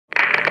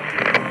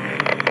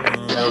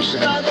It'll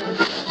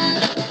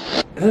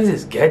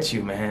just get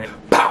you, man.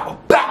 Bow,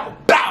 bow,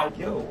 bow.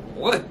 Yo,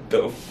 what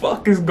the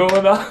fuck is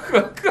going on?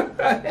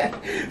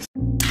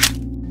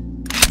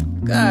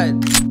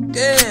 God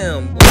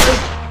damn, boy.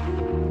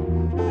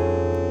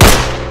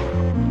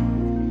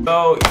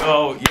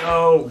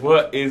 Yo,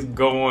 what is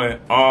going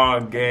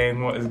on,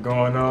 gang? What is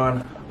going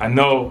on? I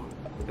know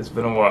it's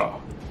been a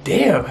while.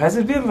 Damn, has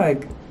it been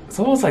like, it's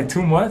almost like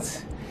 2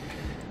 months?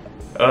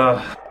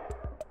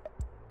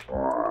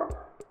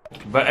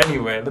 But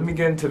anyway, let me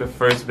get into the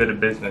first bit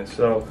of business.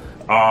 So,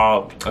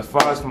 as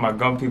far as for my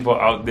gun people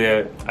out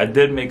there, I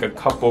did make a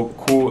couple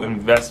cool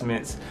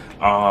investments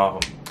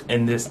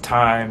in this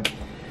time.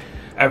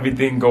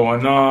 Everything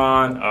going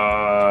on,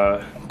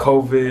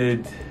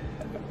 COVID,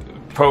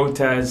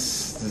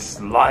 protests, this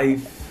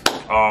life.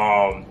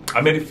 I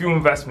made a few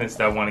investments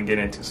that I want to get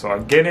into. So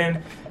I'll get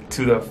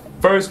into the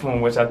first one,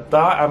 which I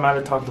thought I might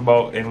have talked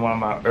about in one of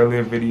my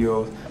earlier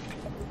videos.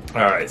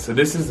 Alright, so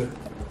this is a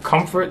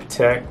Comfort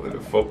Tech. Let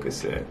it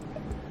focus in.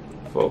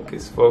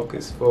 Focus.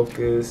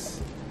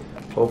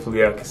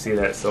 Hopefully I can see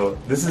that. So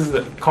this is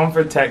a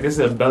Comfort Tech. This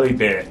is a belly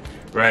band,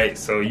 right?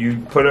 So you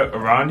put it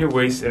around your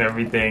waist and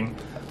everything.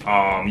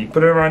 You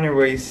put it around your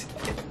waist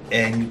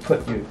and you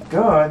put your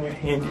gun, your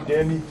handy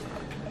dandy,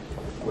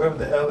 wherever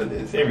the hell it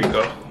is. Here we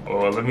go.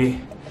 Oh, let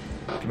me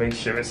make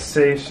sure it's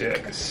safe so I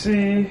can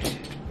see.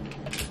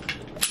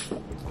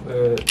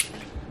 Good.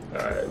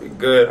 Alright, we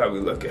good. How we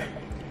looking?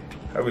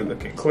 How we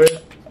looking? Clear?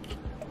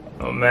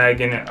 No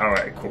mag in it.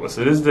 Alright, cool.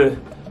 So this is the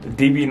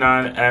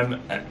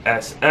DB9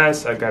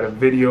 MSS. I got a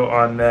video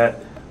on that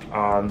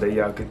that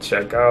y'all can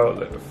check out.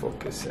 Let it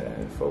focus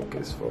in.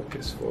 Focus.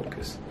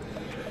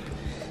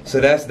 So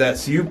that's that.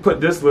 So you put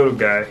this little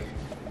guy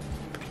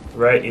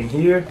right in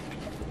here.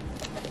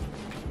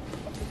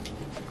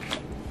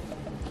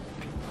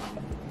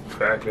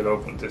 Crack it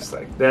open just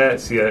like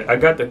that. See, I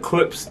got the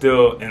clip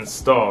still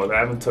installed. I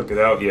haven't took it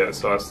out yet,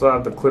 so I still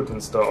have the clip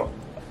installed.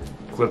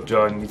 Clip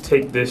jaw, and you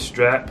take this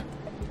strap.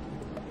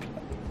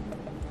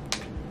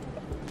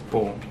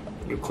 Boom.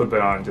 You clip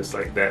it on just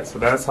like that. So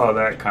that's how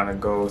that kind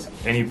of goes.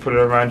 And you put it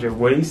around your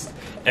waist.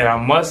 And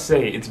I must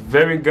say, it's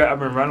very good. I've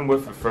been running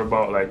with it for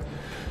about like,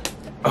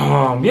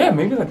 yeah,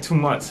 maybe like 2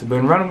 months. I've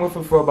been running with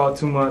it for about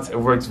 2 months. It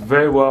works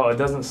very well. It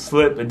doesn't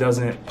slip. It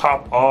doesn't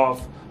pop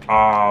off.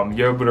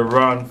 You're able to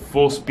run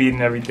full speed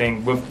and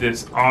everything with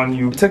this on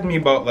you. It took me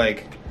about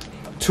like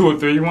 2 or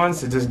 3 months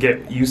to just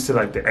get used to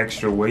like the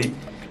extra weight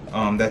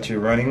that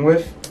you're running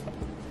with.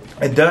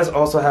 It does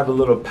also have a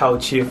little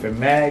pouch here for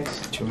mags.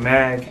 Get your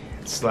mag,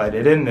 slide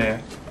it in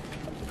there.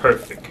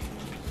 Perfect.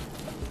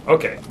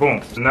 Okay,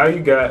 boom. So now you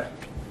got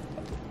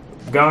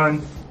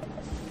gun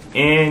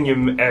and your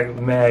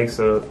mag.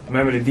 So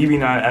remember the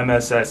DB9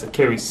 MSS, it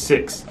carries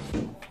 6.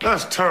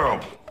 That's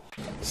terrible.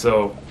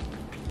 So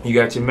you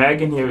got your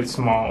mag in here, it's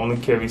small, only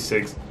carries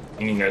 6,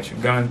 and you got your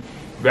gun.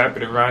 Wrap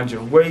it around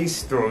your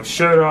waist, throw a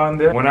shirt on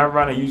there. When I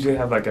run, I usually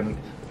have like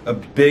a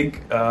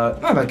big,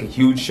 not like a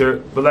huge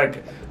shirt, but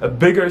like a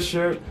bigger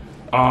shirt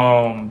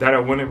that I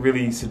wouldn't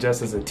really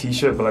suggest as a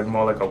t-shirt, but like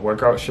more like a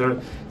workout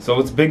shirt. So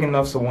it's big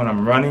enough so when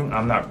I'm running,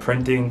 I'm not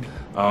printing.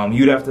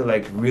 You'd have to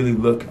like really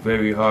look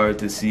very hard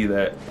to see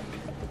that,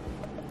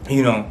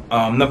 you know,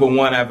 number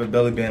one, I have a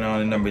belly band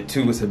on, and number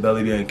two, it's a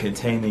belly band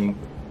containing,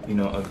 you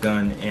know, a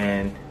gun.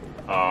 And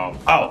oh,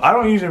 I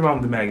don't usually run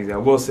with the magazine. I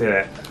will say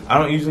that I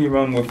don't usually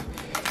run with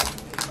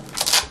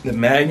the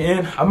mag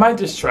in. I might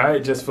just try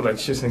it just for like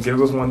shits and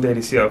giggles one day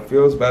to see how it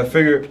feels. But I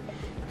figured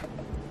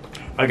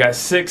I got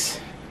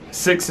six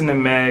in the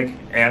mag,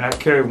 and I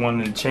carry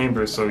 1 in the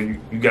chamber, so you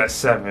got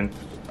 7.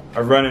 I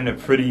run in a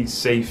pretty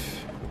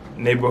safe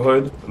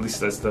neighborhood, at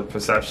least that's the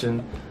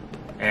perception,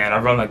 and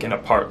I run like in a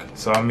park.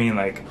 So I mean,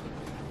 like,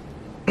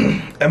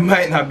 it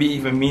might not be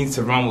even means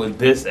to run with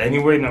this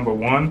anyway, number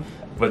one,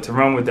 but to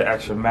run with the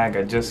extra mag,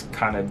 I just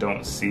kind of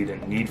don't see the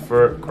need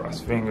for it.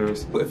 Cross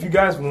fingers. But if you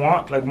guys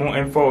want like more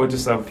info or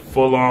just a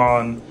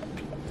full-on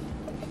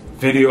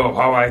video of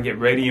how I get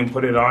ready and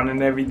put it on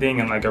and everything,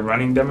 and like a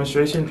running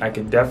demonstration, I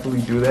could definitely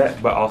do that,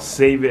 but I'll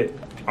save it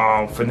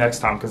for next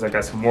time because I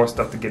got some more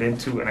stuff to get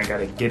into and I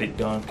gotta get it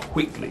done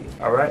quickly.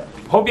 Alright,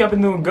 hope y'all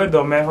been doing good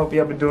though, man. Hope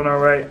y'all been doing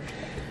alright.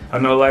 I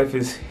know life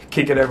is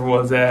kicking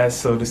everyone's ass,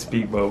 so to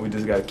speak, but we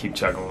just gotta keep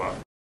chugging along.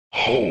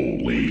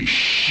 Holy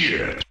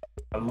shit.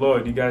 My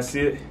lord, you guys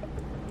see it?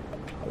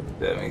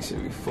 That, make sure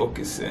we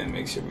focus in,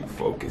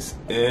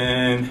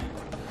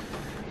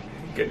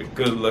 get a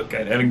good look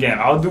at it. And again,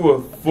 I'll do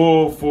a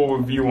full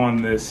review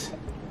on this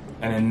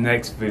in the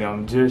next video.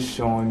 I'm just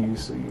showing you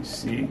so you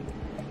see.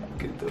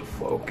 Get the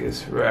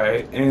focus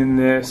right in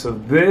there. So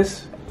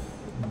this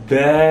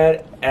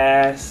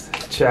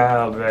badass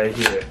child right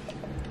here.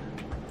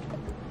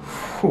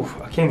 Whew,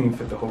 I can't even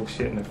fit the whole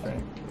shit in the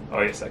frame.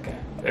 Oh yes, I can.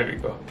 There we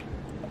go.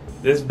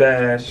 This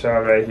badass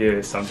child right here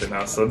is something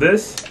else. So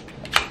this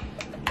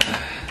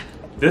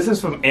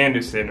is from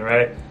Anderson,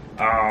 right?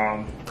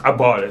 I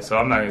bought it, so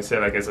I'm not gonna say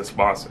like it's a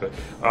sponsor.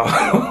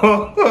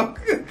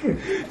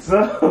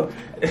 So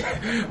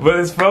But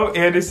it's from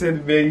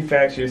Anderson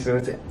manufacturer, so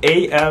it's an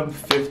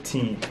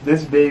AM-15.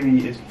 This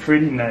baby is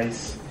pretty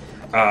nice.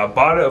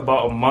 Bought it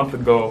about a month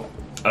ago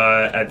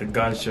at the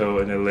gun show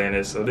in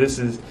Atlanta. So this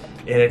is,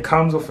 and it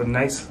comes with a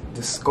nice,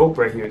 the scope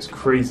right here is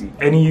crazy.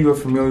 Any of you are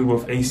familiar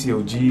with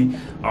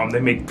ACOG, they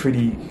make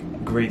pretty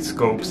great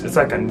scopes. It's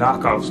like a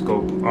knockoff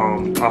scope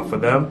off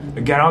of them.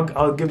 Again,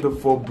 I'll give the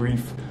full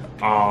brief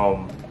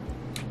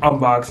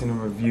unboxing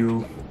and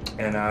review.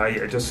 And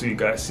yeah, just so you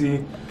guys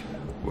see,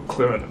 we're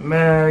clear on the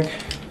mag.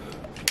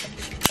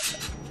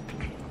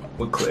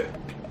 We're clear.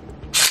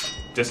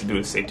 Just to do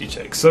a safety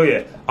check. So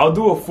yeah, I'll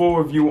do a full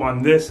review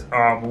on this.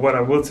 What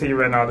I will tell you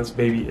right now, this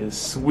baby is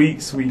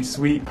sweet, sweet,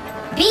 sweet.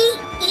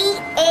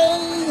 B-E-A-Beautiful.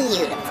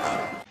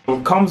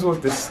 It comes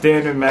with the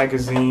standard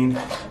magazine.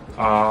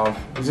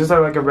 It's just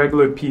like a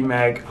regular P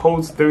mag.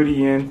 Holds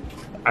 30 in.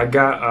 I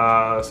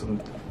got some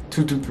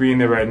 223 in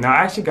there right now.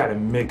 I actually got a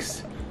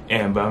mixed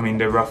in, but I mean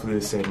they're roughly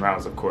the same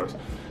rounds, of course.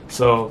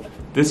 So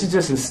this is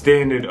just a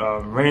standard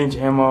range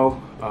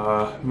ammo.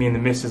 Me and the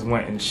missus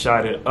went and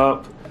shot it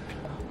up,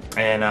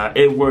 and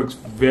it works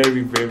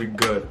very, very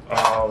good.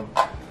 I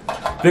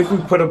think we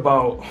put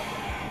about,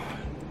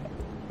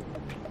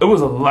 it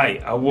was a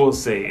light, I will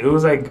say. It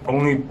was like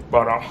only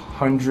about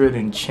 100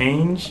 and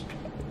change.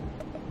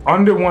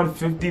 Under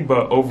 150,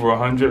 but over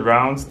 100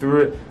 rounds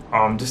through it.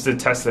 Just to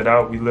test it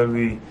out, we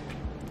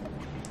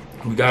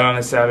got on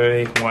a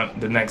Saturday, went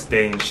the next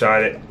day and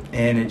shot it.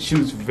 And it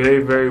shoots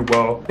very, very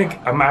well. I think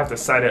I might have to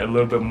sight it a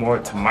little bit more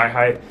to my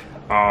height.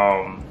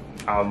 I'm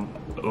a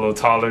little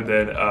taller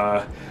than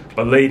a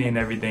lady and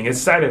everything. It's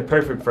sighted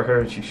perfect for her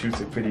and she shoots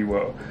it pretty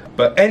well.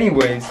 But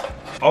anyways,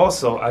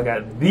 also I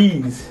got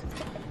these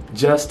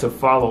just to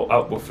follow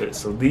up with it.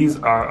 So these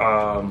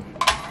are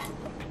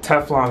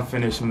Teflon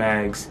finish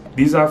mags.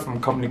 These are from a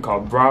company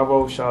called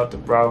Bravo. Shout out to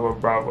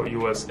Bravo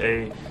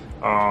USA.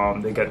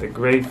 They got the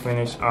gray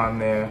finish on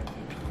there.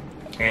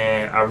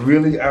 And I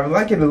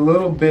like it a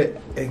little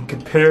bit in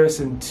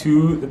comparison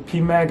to the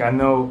PMag. I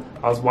know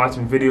I was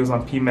watching videos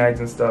on PMags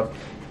and stuff,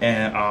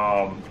 and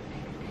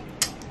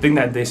thing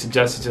that they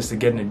suggested just to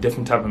get in a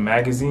different type of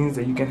magazines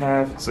that you can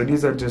have. So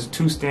these are just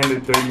two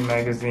standard 30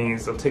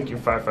 magazines. They'll take your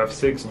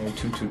 5.56 and your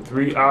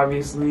 223,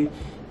 obviously.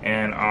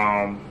 And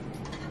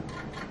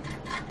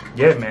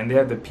yeah, man, they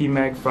have the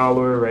PMag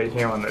follower right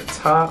here on the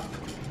top.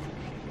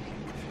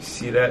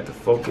 See that, the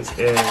focus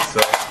in. So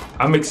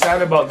I'm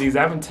excited about these.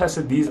 I haven't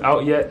tested these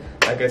out yet.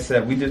 Like I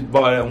said, we just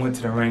bought it and went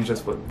to the range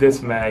just with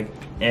this mag,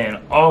 and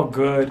all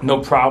good, no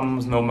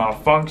problems, no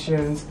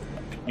malfunctions.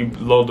 You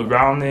load the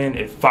round in,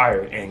 it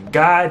fired, and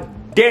god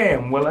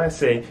damn, will I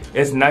say,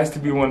 it's nice to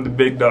be one of the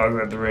big dogs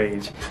at the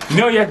range. You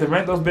know, you have to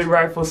rent those big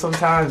rifles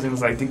sometimes, and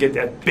it's like to get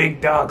that big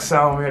dog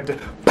sound, we have to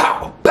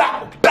pow,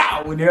 pow,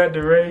 pow when you're at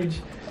the range.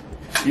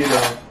 You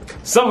know,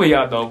 some of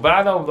y'all know, but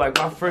I know, like,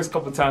 my first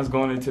couple times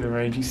going into the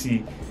range, you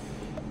see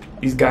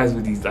these guys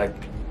with these like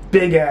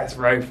big ass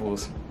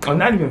rifles, or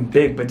not even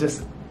big, but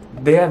just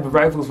they have the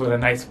rifles with a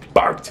nice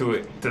bark to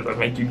it to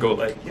make you go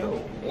like, yo,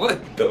 what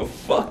the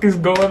fuck is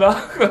going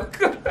on?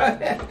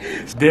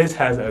 This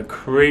has a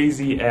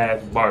crazy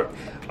ass bark,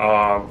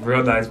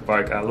 real nice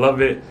bark. I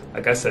love it.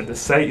 Like I said, the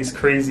sight is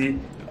crazy.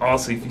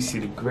 Also, if you see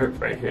the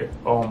grip right here,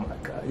 oh my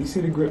god, you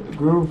see the grip, the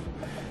groove,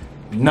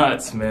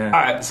 nuts, man.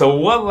 All right, so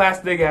one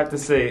last thing I have to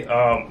say,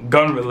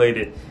 gun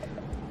related.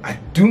 I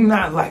do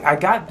not like, I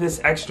got this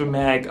extra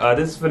mag,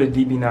 this is for the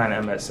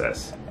DB9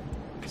 MSS.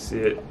 See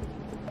it?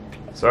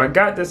 So I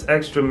got this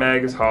extra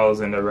mag, it's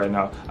hollows in there right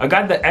now. I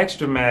got the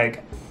extra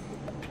mag.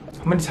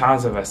 How many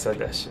times have I said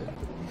that shit?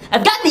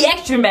 I've got the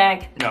extra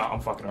mag. No,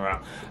 I'm fucking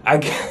around. I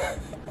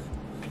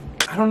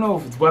don't know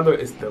if it's whether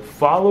it's the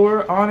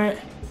follower on it,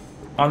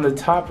 on the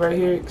top right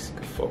here.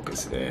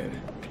 Focus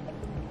in.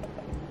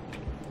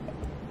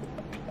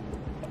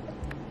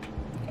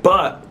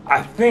 But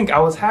I think I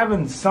was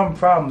having some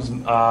problems,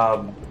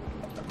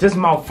 just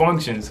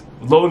malfunctions,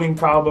 loading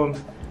problems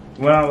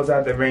when I was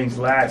at the range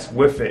last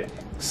with it.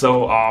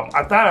 So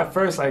I thought at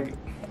first, like,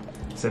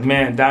 I said,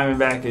 man,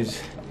 Diamondback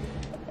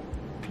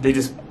they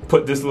just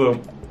put this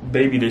little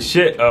baby to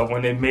shit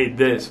when they made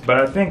this. But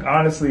I think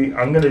honestly,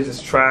 I'm gonna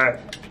just try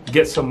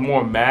get some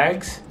more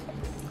mags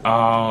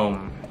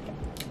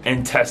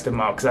and test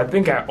them out, because I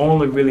think I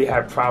only really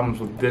had problems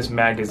with this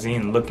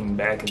magazine looking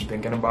back and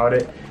thinking about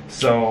it.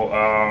 So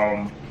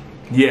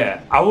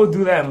yeah, I will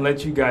do that and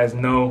let you guys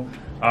know.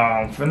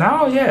 For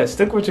now, yeah,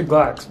 stick with your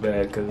Glocks,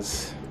 man,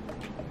 because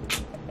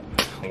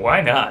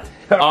why not?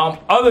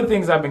 Other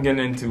things I've been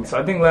getting into. So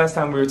I think last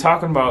time we were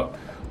talking about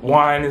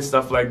wine and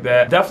stuff like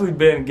that. Definitely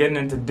been getting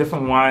into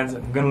different wines.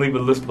 I'm gonna leave a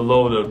list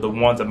below the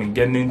ones I've been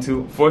getting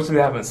into.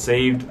 Fortunately, I haven't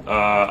saved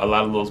a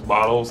lot of those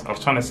bottles. I was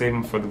trying to save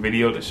them for the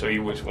video to show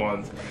you which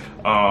ones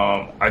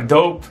are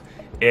dope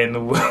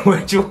and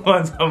which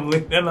ones I'm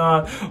leaning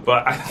on,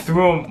 but I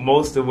threw them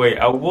most away.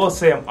 I will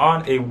say I'm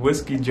on a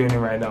whiskey journey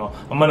right now.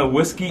 I'm on a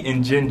whiskey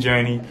and gin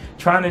journey,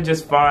 trying to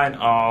just find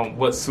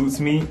what suits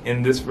me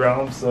in this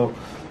realm. So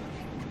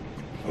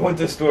I went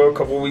to the store a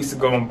couple weeks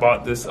ago and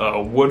bought this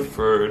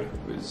Woodford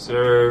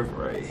Reserve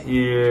right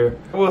here.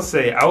 I will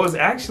say, I was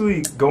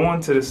actually going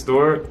to the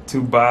store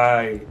to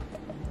buy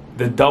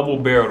the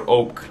double-barreled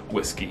oak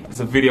whiskey. It's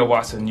a video I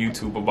watched on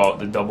YouTube about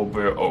the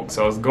double-barreled oak.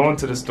 So I was going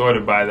to the store to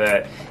buy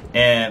that,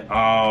 and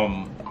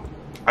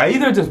I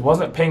either just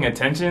wasn't paying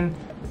attention,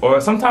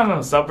 or sometimes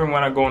I'm stubborn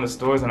when I go in the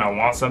stores and I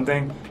want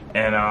something,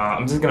 and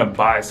I'm just gonna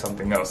buy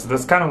something else. So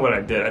that's kind of what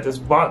I did. I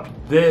just bought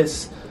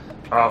this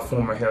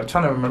form right here. I'm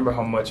trying to remember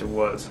how much it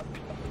was.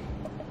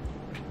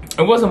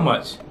 It wasn't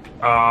much.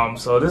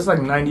 So this is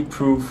like 90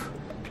 proof.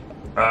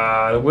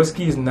 The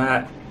whiskey is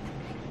not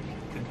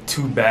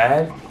too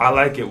bad. I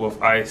like it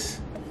with ice.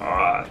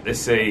 They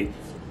say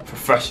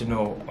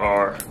professional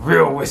or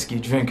real whiskey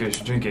drinkers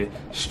drink it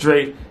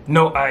straight,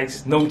 no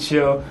ice, no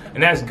chill,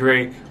 and that's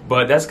great.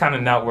 But that's kind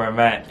of not where I'm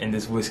at in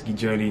this whiskey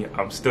journey.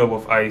 I'm still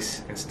with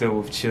ice and still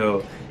with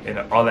chill and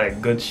all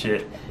that good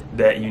shit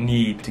that you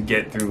need to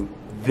get through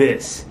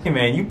this. Hey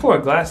man, you pour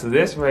a glass of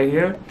this right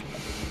here,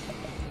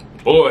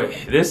 boy,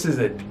 this is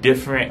a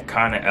different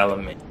kind of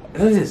element.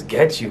 It'll just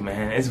get you,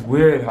 man. It's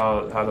weird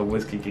how the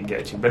whiskey can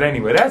get you. But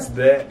anyway, that's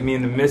that. Me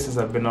and the missus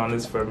have been on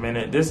this for a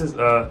minute. This is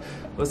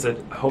what's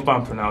it? I hope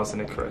I'm pronouncing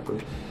it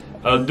correctly.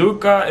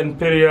 DUCA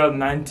IMPERIALE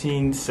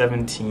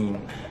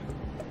 1917.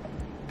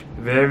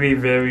 Very,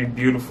 very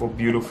beautiful,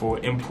 beautiful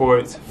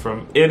imports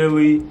from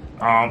Italy.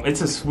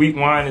 It's a sweet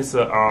wine. It's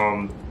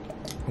a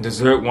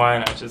dessert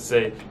wine, I should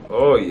say.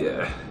 Oh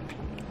yeah.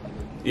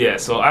 Yeah,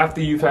 so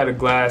after you've had a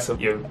glass of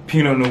your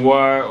Pinot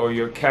Noir or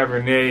your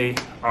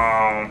Cabernet,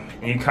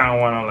 and you kind of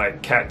want to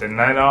like cap the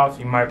night off,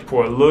 you might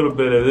pour a little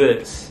bit of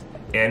this.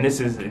 And this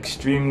is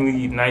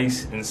extremely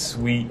nice and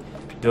sweet,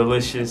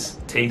 delicious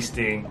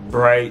tasting,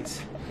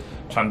 bright.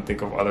 I'm trying to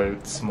think of other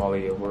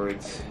smaller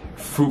words.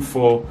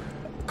 Fruitful,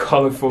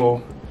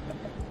 colorful.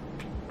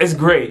 It's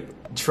great.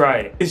 Try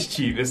it. It's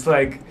cheap. It's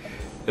like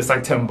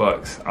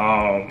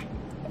 $10.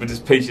 But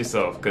just pace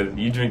yourself, because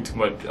you drink too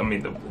much. I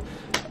mean,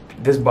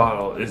 this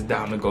bottle is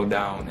down to go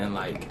down in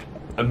like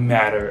a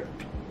matter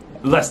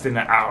less than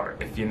an hour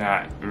if you're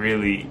not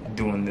really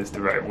doing this the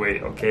right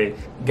way, okay?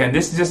 Again,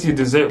 this is just your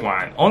dessert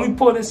wine. Only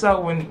pour this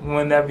out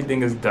when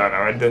everything is done,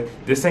 all right?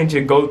 This ain't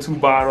your go-to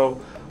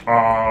bottle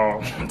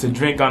to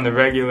drink on the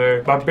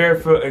regular. My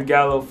Barefoot and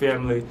Gallo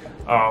family,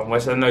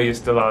 which I know you're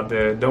still out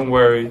there, don't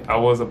worry. I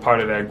was a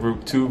part of that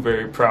group too,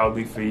 very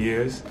proudly for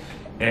years.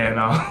 And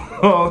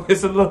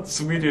it's a little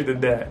sweeter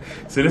than that.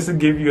 So this will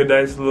give you a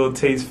nice little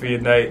taste for your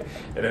night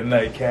and a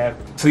nightcap.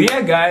 So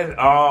yeah, guys,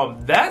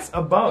 that's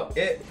about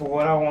it for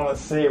what I want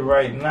to say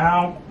right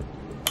now.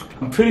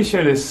 I'm pretty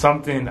sure there's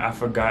something I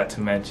forgot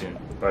to mention,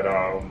 but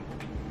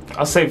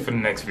I'll save it for the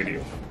next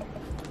video.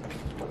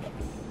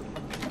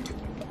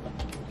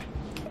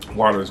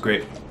 Water is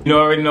great. You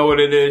already know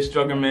what it is.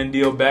 Struggle Man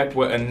Deal back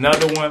with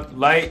another one.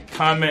 Like,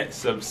 comment,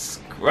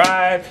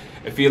 subscribe.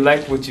 If you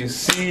like what you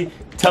see,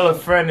 tell a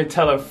friend to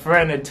tell a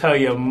friend to tell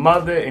your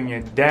mother and your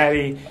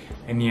daddy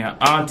and your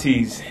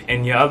aunties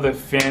and your other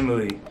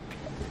family.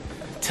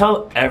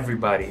 Tell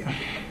everybody.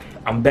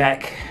 I'm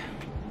back.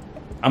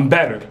 I'm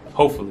better,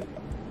 hopefully.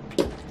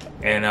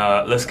 And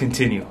let's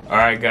continue. All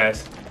right,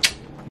 guys.